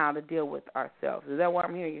and how to deal with ourselves. Is that what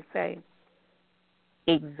I'm hearing you say?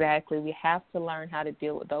 Exactly. We have to learn how to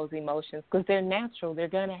deal with those emotions because they're natural. They're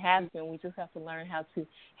going to happen. We just have to learn how to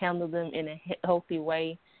handle them in a healthy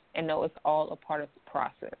way and know it's all a part of the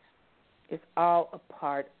process. It's all a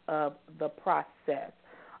part of the process.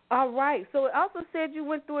 All right. So it also said you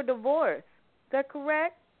went through a divorce. Is that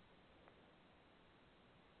correct?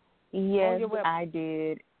 Yes, I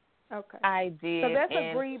did. Okay. I did. So that's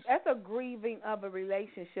a grieving of a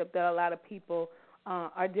relationship that a lot of people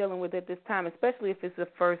are dealing with at this time, especially if it's the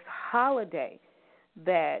first holiday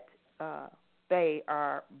that they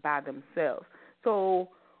are by themselves. So,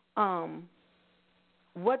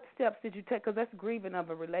 what steps did you take? Because that's grieving of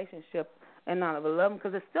a relationship and not of a love,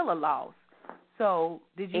 because it's still a loss. So,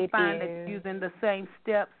 did you find that using the same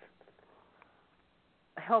steps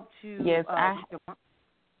helped you? Yes,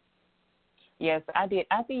 Yes, I did.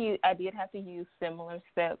 I did have to use similar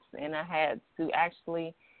steps, and I had to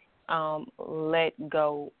actually let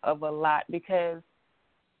go of a lot because,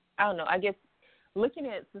 I don't know, I guess looking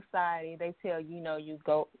at society, they tell you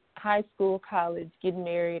go high school, college, get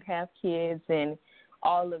married, have kids, and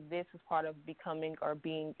all of this is part of becoming or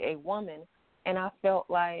being a woman. And I felt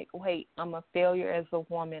like, wait, I'm a failure as a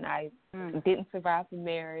woman. I didn't survive the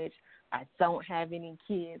marriage. I don't have any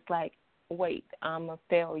kids. Like, wait, I'm a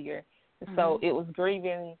failure. So it was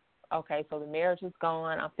grieving, okay, so the marriage is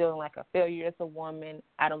gone. I'm feeling like a failure as a woman.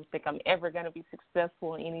 I don't think I'm ever going to be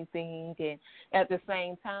successful in anything. And at the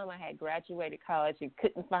same time, I had graduated college and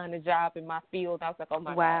couldn't find a job in my field. I was like, oh,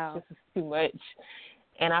 my gosh, this is too much.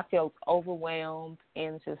 And I felt overwhelmed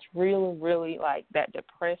and just really, really like that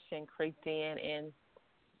depression creeped in and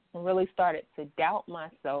really started to doubt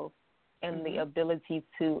myself and the ability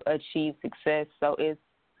to achieve success. So it's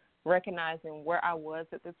recognizing where I was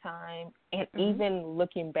at the time and even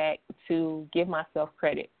looking back to give myself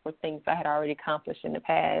credit for things I had already accomplished in the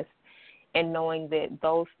past and knowing that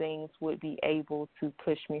those things would be able to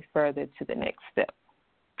push me further to the next step.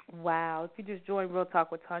 Wow. If you just joined Real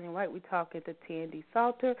Talk with Tanya White, we're talking to Tandee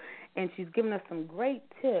Slater, and she's giving us some great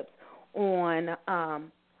tips on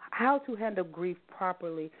how to handle grief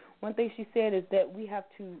properly. One thing she said is that we have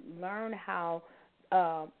to learn how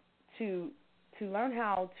to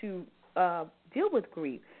deal with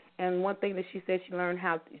grief. And one thing that she said, she learned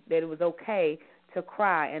that it was okay to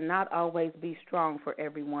cry and not always be strong for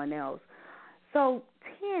everyone else. So,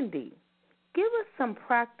 Tandee, give us some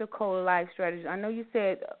practical life strategies. I know you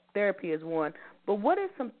said therapy is one, but what are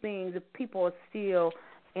some things if people are still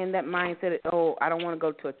in that mindset of, oh, I don't want to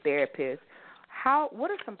go to a therapist? What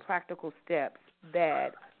are some practical steps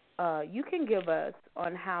that you can give us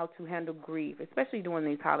on how to handle grief, especially during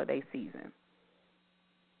these holiday seasons?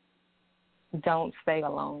 Don't stay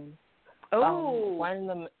alone. Oh,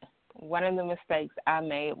 one of the mistakes I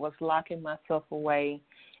made was locking myself away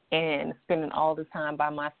and spending all the time by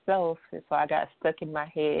myself. And so I got stuck in my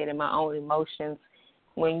head and my own emotions.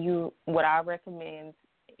 What I recommend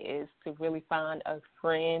is to really find a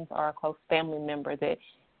friend or a close family member that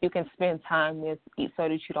you can spend time with so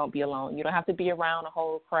that you don't be alone. You don't have to be around a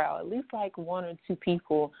whole crowd. At least like one or two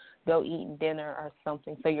people go eat dinner or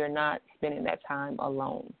something so you're not spending that time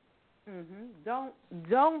alone.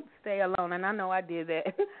 Don't stay alone. And I know I did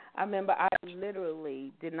that. I remember I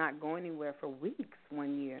literally did not go anywhere for weeks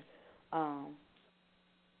one year.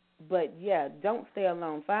 But, yeah, don't stay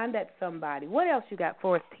alone. Find that somebody. What else you got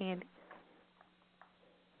for us, Tandee?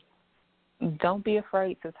 Don't be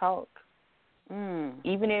afraid to talk.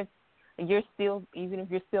 Even if you're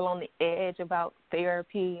still on the edge about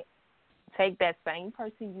therapy, take that same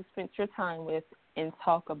person you spent your time with and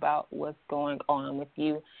talk about what's going on with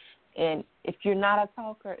you. And if you're not a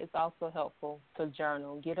talker, it's also helpful to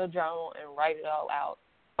journal. Get a journal and write it all out.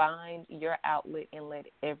 Find your outlet and let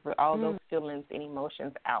all those feelings and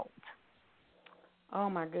emotions out. Oh,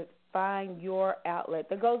 my goodness. Find your outlet.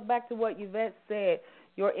 That goes back to what Yvette said.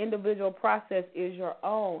 Your individual process is your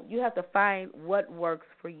own. You have to find what works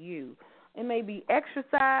for you. It may be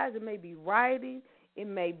exercise. It may be writing. It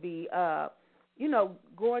may be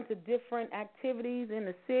going to different activities in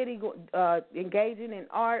the city, engaging in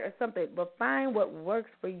art or something. But find what works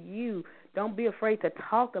for you. Don't be afraid to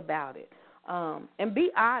talk about it. And be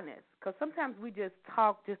honest, because sometimes we just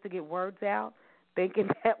talk just to get words out, thinking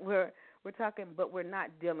that we're talking, but we're not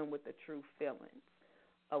dealing with the true feelings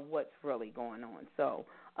of what's really going on. So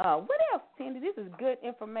what else, Tandee? This is good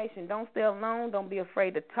information. Don't stay alone. Don't be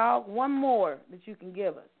afraid to talk. One more that you can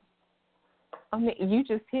give us. I mean, you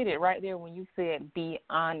just hit it right there when you said be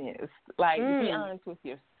honest. Like, be honest with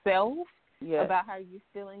yourself about how you're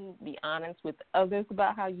feeling. Be honest with others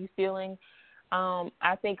about how you're feeling.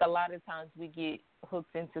 I think a lot of times we get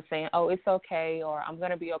hooked into saying, oh, it's okay, or I'm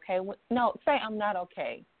going to be okay. No, say I'm not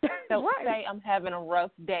okay. So say I'm having a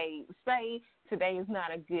rough day. Say today is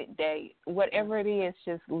not a good day. Whatever it is,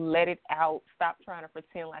 just let it out. Stop trying to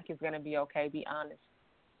pretend like it's going to be okay. Be honest.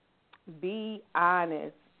 Be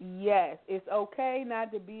honest. Yes, it's okay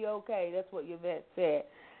not to be okay. That's what Yvette said.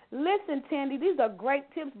 Listen, Tandee, these are great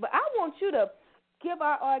tips, but I want you to give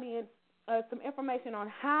our audience some information on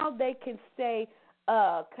how they can stay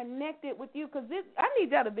connected with you? Because I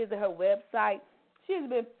need y'all to visit her website. She's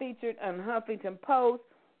been featured on Huffington Post,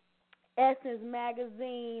 Essence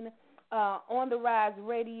Magazine, On the Rise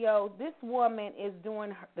Radio. This woman is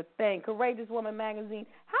doing the thing. Courageous Woman Magazine.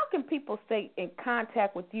 How can people stay in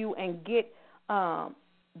contact with you and get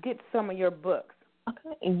some of your books?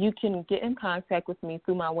 Okay, and you can get in contact with me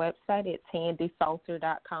through my website at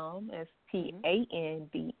tandeesalter.com. That's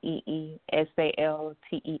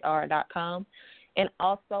TandeeSalter.com. And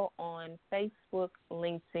also on Facebook,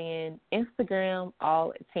 LinkedIn, Instagram,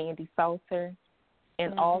 all at Tandee Salter.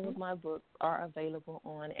 And all of my books are available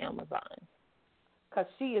on Amazon. Because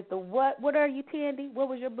she is the what? What are you, Tandee? What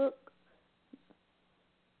was your book?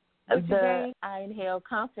 I Inhale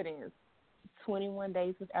Confidence, 21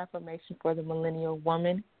 Days of Affirmation for the Millennial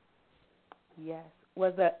Woman. Yes.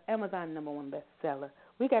 Was the Amazon #1 bestseller.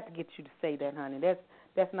 We got to get you to say that, honey.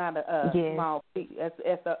 That's not a small feat.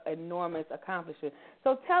 That's an enormous accomplishment.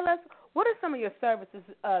 So tell us, what are some of your services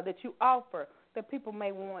that you offer that people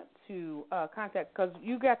may want to contact? Because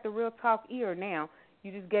you got the Real Talk ear now.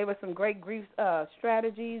 You just gave us some great grief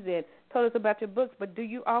strategies and told us about your books. But do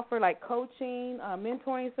you offer like coaching,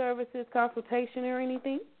 mentoring services, consultation, or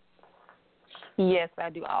anything? Yes, I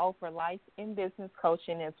do. I offer life and business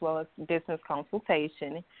coaching as well as business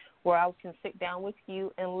consultation, where I can sit down with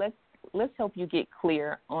you and let's help you get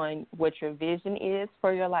clear on what your vision is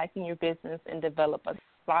for your life and your business, and develop a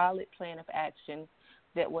solid plan of action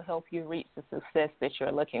that will help you reach the success that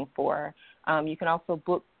you're looking for. You can also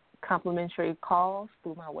book complimentary calls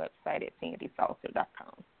through my website at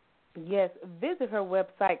TandeeSalter.com. Yes, visit her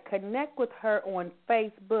website. Connect with her on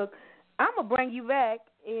Facebook. I'm going to bring you back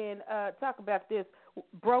and talk about this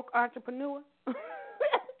broke entrepreneur.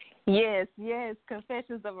 Yes,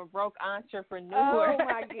 Confessions of a Broke Entrepreneur. Oh,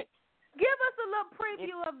 my God. Give us a little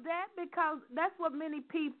preview of that, because that's what many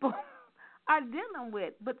people are dealing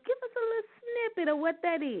with. But give us a little snippet of what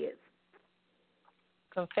that is.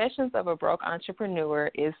 Confessions of a Broke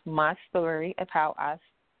Entrepreneur is my story of how I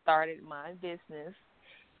started my business.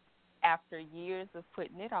 After years of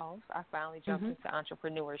putting it off, I finally jumped into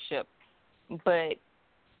entrepreneurship. But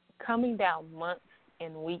coming down months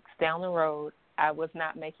and weeks down the road, I was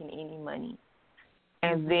not making any money.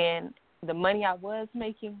 And then the money I was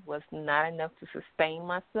making was not enough to sustain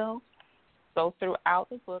myself. So throughout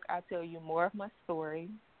the book, I tell you more of my story,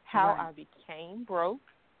 how I became broke,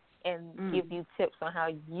 and give you tips on how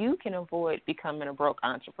you can avoid becoming a broke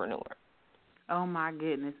entrepreneur. Oh, my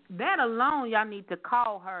goodness. That alone, y'all need to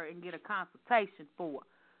call her and get a consultation for.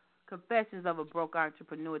 Confessions of a Broke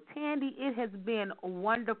Entrepreneur. Tandee, it has been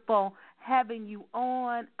wonderful having you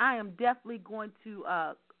on. I am definitely going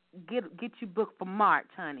to get you booked for March,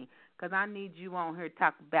 honey, because I need you on here to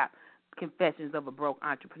talk about Confessions of a Broke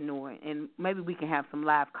Entrepreneur. And maybe we can have some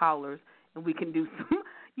live callers and we can do some,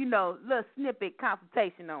 little snippet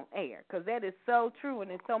consultation on air, because that is so true,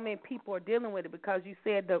 and so many people are dealing with it, because you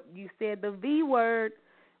said the V word.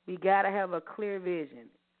 We got to have a clear vision,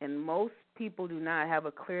 and most people do not have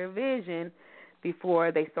a clear vision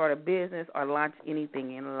before they start a business or launch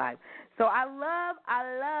anything in life. So I love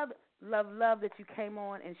that you came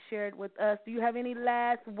on and shared with us. Do you have any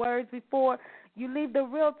last words before you leave the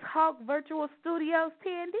Real Talk Virtual Studios,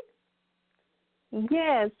 Tandee?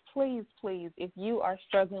 Yes, please. If you are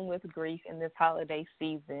struggling with grief in this holiday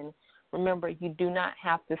season, remember, you do not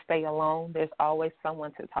have to stay alone. There's always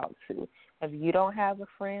someone to talk to. If you don't have a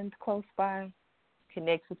friend close by,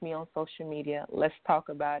 connect with me on social media. Let's talk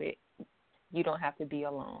about it. You don't have to be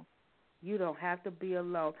alone. You don't have to be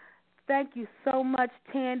alone. Thank you so much,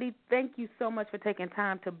 Tandee. Thank you so much for taking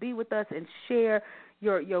time to be with us and share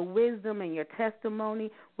your wisdom and your testimony.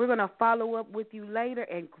 We're going to follow up with you later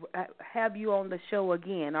and have you on the show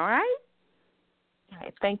again, all right? All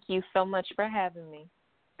right. Thank you so much for having me.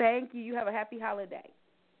 Thank you. You have a happy holiday.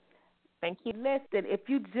 Thank you. Listen, if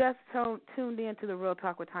you just tuned in to the Real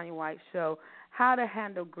Talk with Tanya White show, how to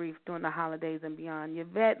handle grief during the holidays and beyond,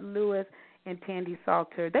 Yvette Lewis and Tandee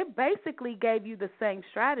Salter, they basically gave you the same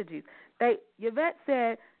strategies. Yvette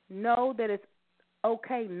said, know that it's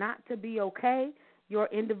okay not to be okay. Your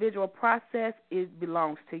individual process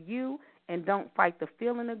belongs to you, and don't fight the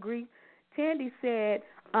feeling of grief. Tandee said,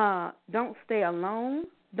 don't stay alone.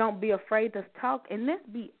 Don't be afraid to talk, and let's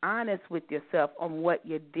be honest with yourself on what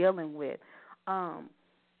you're dealing with.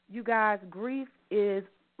 You guys, grief is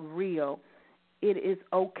real. It is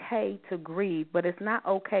okay to grieve, but it's not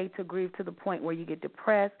okay to grieve to the point where you get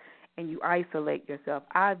depressed and you isolate yourself.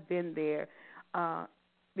 I've been there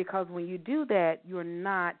because when you do that, you're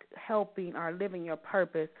not helping or living your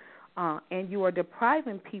purpose, and you are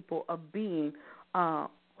depriving people of being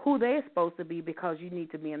who they're supposed to be because you need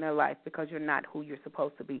to be in their life because you're not who you're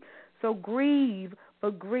supposed to be. So grieve,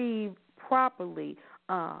 but grieve properly.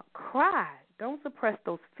 Cry. Don't suppress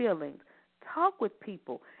those feelings. Talk with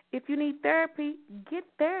people. If you need therapy, get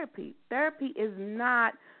therapy. Therapy is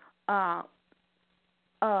not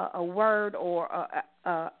a word or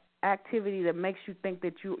a activity that makes you think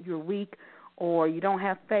that you're weak or you don't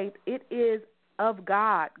have faith. It is of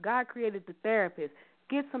God. God created the therapist.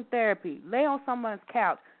 Get some therapy. Lay on someone's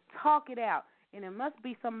couch. Talk it out. And it must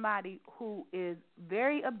be somebody who is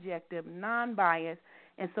very objective, non-biased,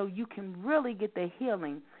 and so you can really get the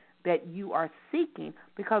healing that you are seeking.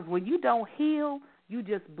 Because when you don't heal, you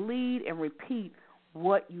just bleed and repeat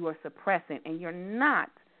what you are suppressing, and you're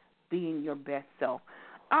not being your best self.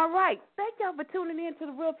 All right. Thank y'all for tuning in to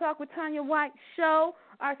the Real Talk with Tanya White show,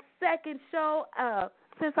 our second show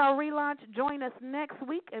since our relaunch. Join us next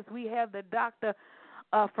week as we have the doctor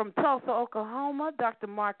from Tulsa, Oklahoma, Dr.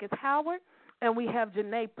 Marcus Howard, and we have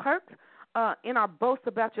Janae Perks in our Boast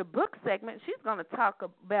About Your Book segment. She's going to talk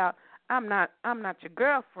about I'm not your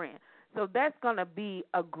girlfriend. So that's going to be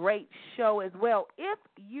a great show as well. If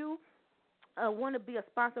you want to be a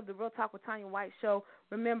sponsor of the Real Talk with Tanya White show,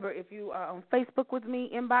 remember, if you are on Facebook with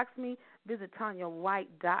me, inbox me, visit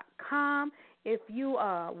TanyaWhite.com. If you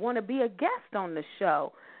want to be a guest on the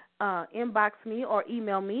show, inbox me or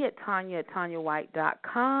email me at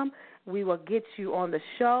Tanya@TanyaWhite.com. We will get you on the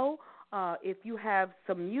show. If you have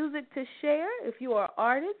some music to share, if you are an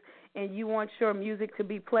artist and you want your music to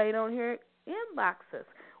be played on here, inbox us.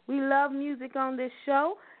 We love music on this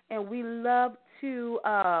show, and we love to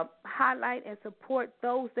highlight and support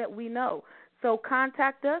those that we know. So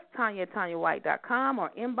contact us, Tanya@TanyaWhite.com,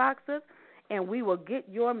 or inbox us, and we will get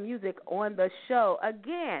your music on the show.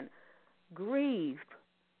 Again, grief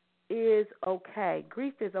is okay.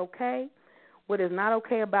 Grief is okay. What is not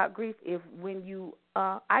okay about grief is when you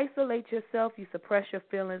isolate yourself, you suppress your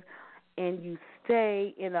feelings, and you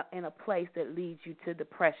stay in a place that leads you to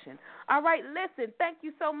depression. All right, listen, thank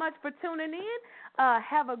you so much for tuning in.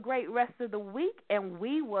 Have a great rest of the week, and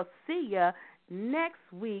we will see you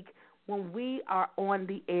next week when we are on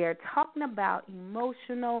the air talking about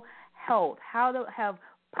emotional health, how to have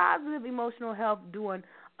positive emotional health during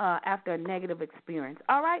after a negative experience.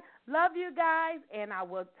 All right, love you guys, and I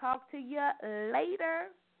will talk to you later.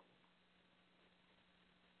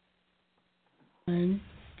 1,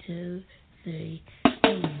 2, 3.